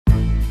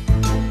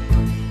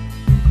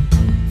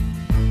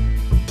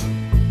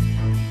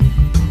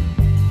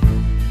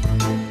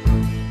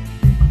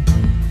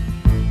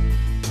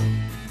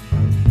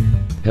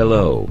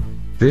Hello.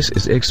 This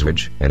is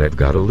Ixridge, and I've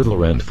got a little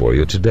rant for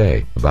you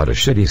today about a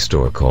shitty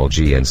store called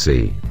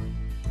GNC.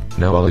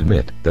 Now I'll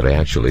admit that I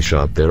actually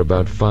shopped there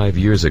about 5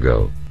 years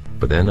ago.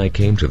 But then I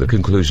came to the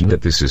conclusion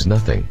that this is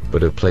nothing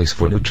but a place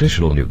for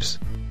nutritional noobs.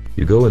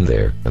 You go in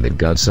there, and they've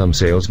got some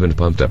salesman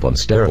pumped up on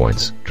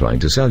steroids, trying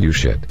to sell you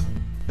shit.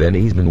 Then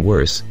even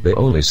worse, they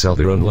only sell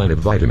their own line of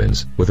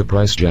vitamins, with a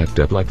price jacked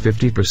up like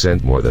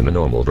 50% more than a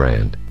normal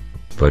brand.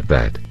 Fuck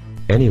that.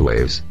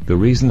 Anyways, the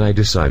reason I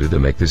decided to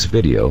make this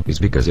video is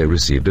because I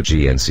received a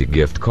GNC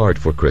gift card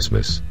for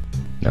Christmas.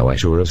 Now I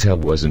sure as hell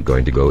wasn't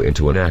going to go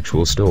into an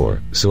actual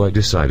store, so I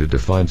decided to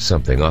find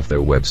something off their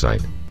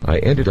website. I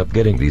ended up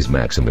getting these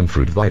maximum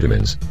fruit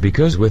vitamins,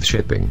 because with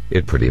shipping,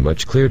 it pretty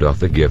much cleared off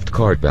the gift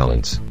card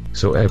balance,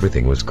 so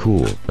everything was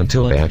cool,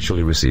 until I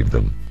actually received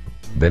them.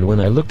 Then when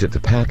I looked at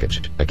the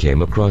package, I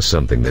came across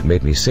something that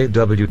made me say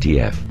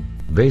WTF.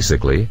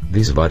 Basically,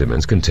 these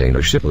vitamins contain a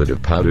shitload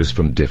of powders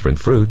from different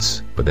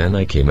fruits, but then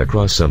I came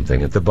across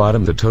something at the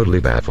bottom that totally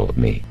baffled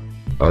me.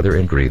 Other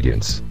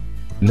ingredients.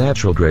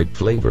 Natural grade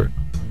flavor.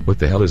 What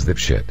the hell is that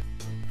shit?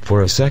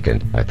 For a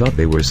second, I thought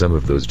they were some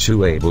of those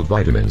chewable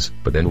vitamins,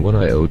 but then when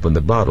I opened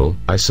the bottle,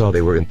 I saw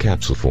they were in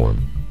capsule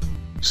form.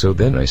 So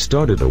then I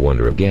started to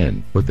wonder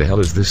again, what the hell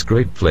is this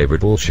great flavored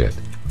bullshit?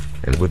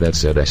 And with that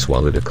said, I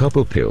swallowed a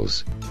couple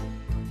pills.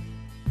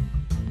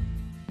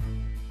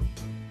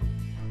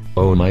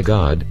 Oh my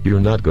god,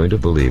 you're not going to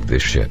believe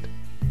this shit.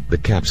 The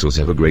capsules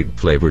have a great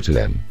flavor to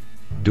them.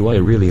 Do I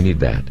really need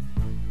that?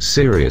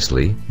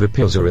 Seriously, the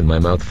pills are in my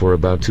mouth for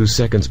about 2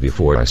 seconds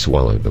before I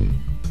swallowed them.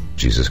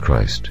 Jesus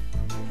Christ.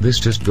 This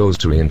just goes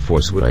to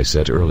reinforce what I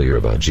said earlier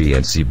about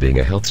GNC being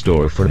a health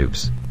store for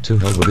noobs. To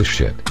hell with this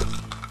shit.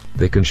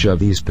 They can shove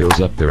these pills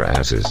up their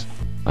asses.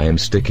 I am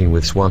sticking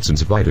with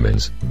Swanson's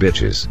vitamins,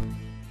 bitches.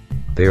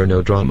 They are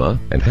no drama,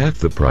 and half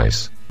the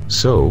price.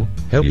 So,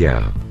 hell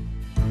yeah.